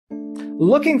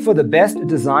Looking for the best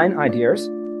design ideas?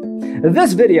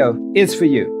 This video is for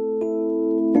you.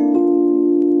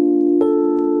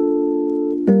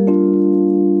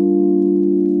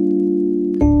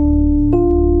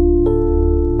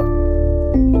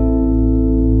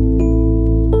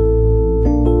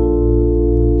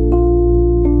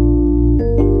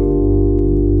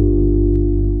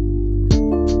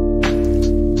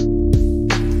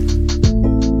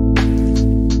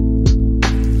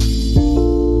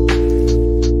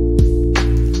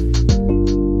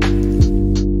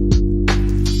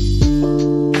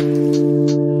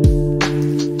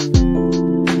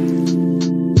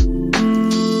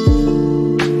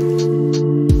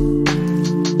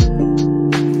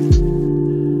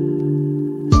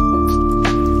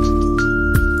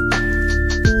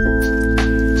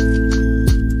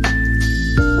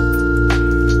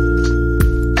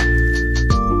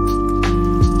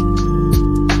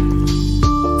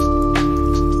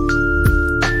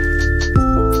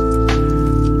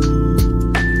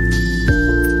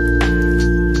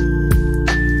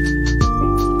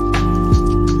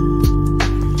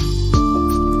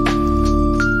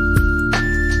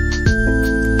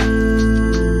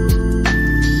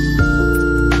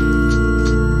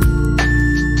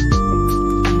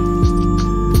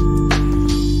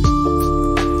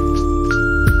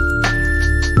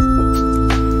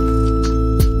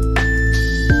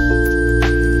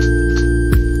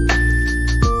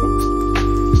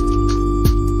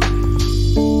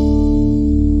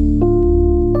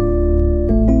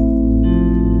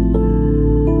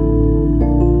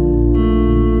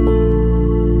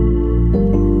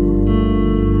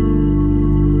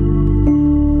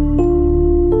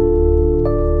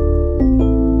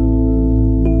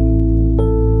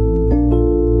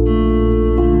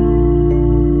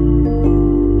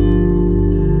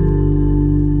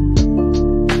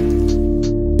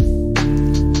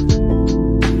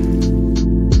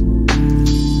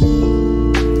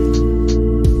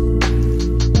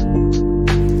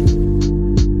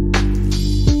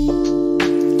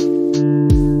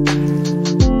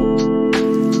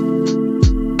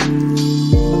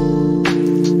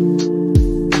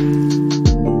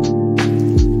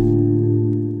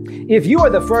 If you are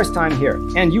the first time here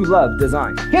and you love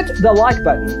design, hit the like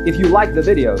button if you like the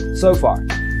video so far.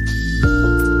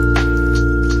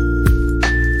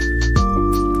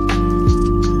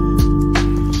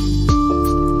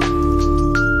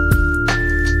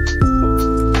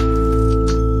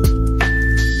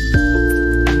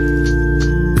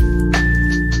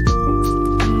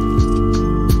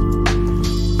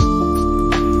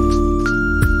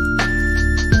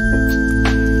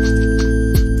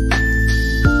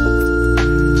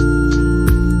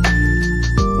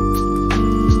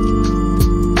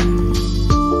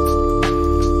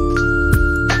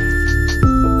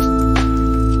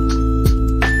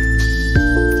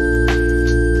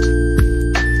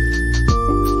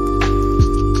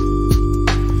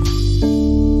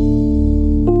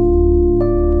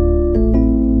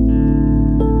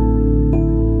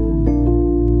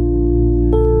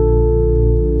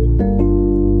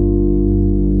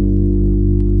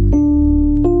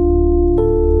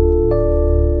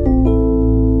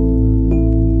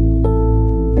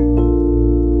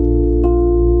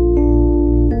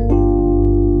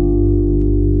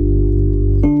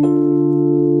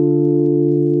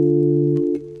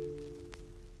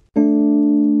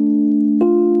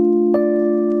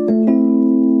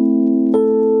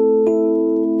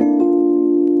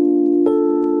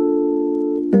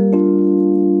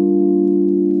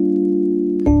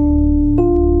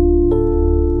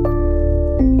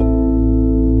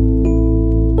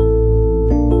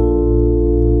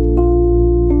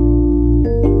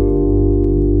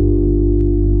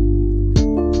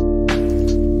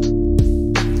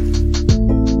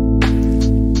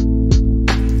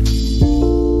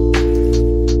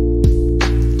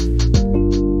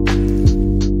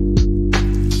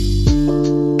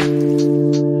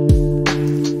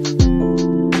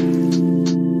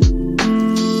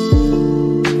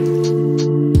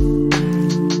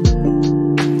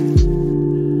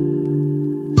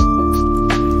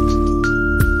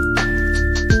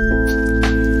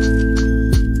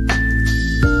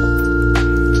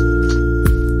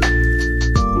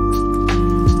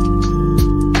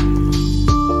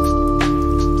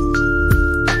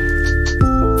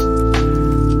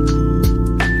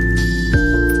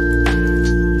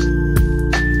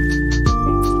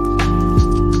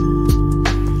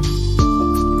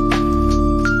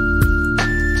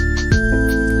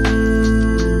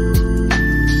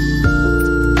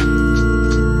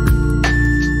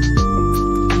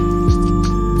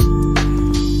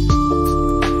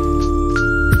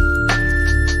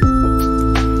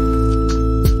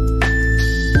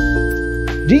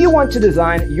 Do you want to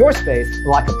design your space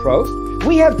like a pro?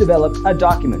 We have developed a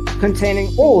document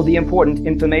containing all the important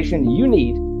information you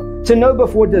need to know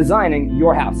before designing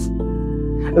your house.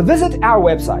 Visit our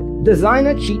website,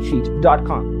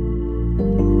 designercheatsheet.com.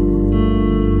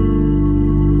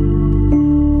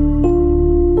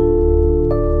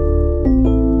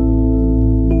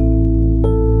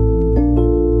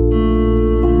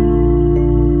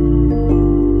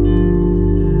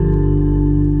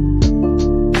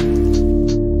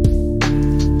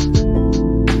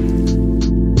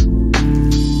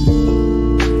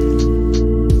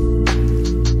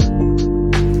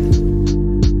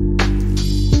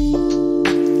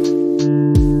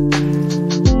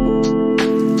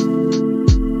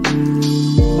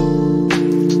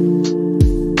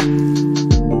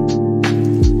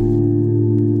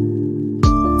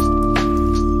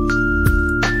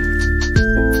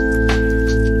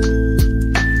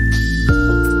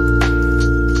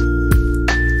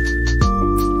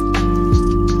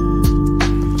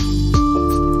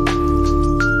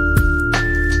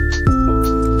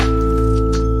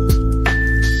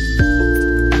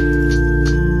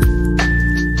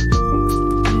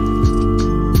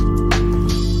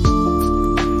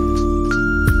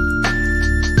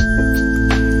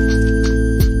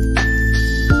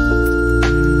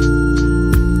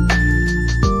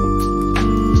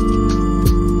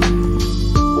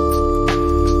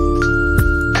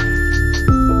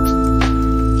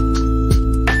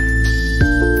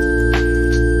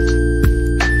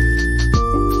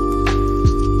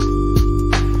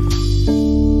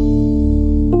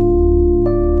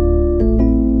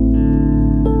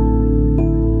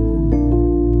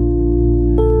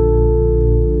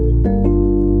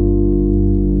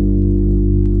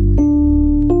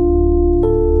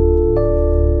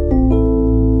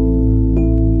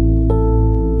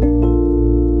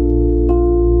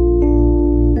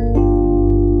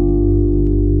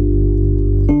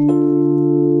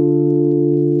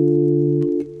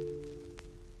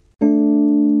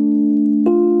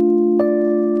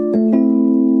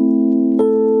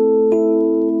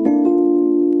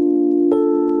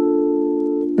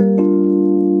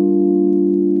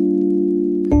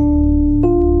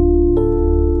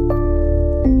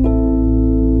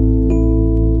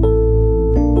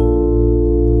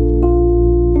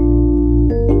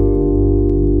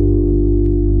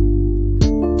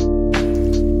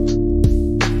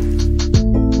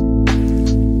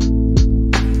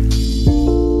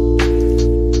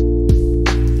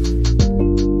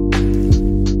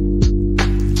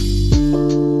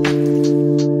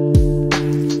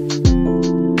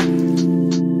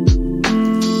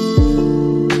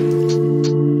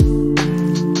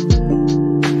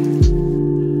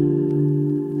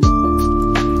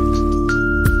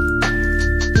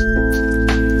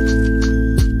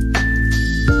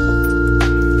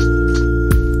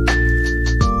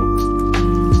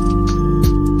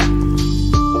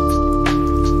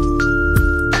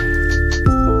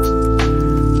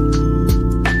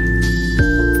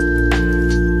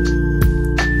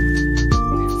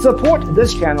 Support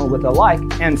this channel with a like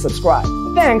and subscribe.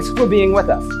 Thanks for being with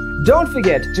us. Don't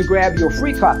forget to grab your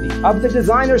free copy of the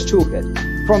Designer's Toolkit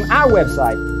from our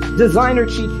website,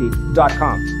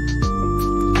 designercheatsheet.com.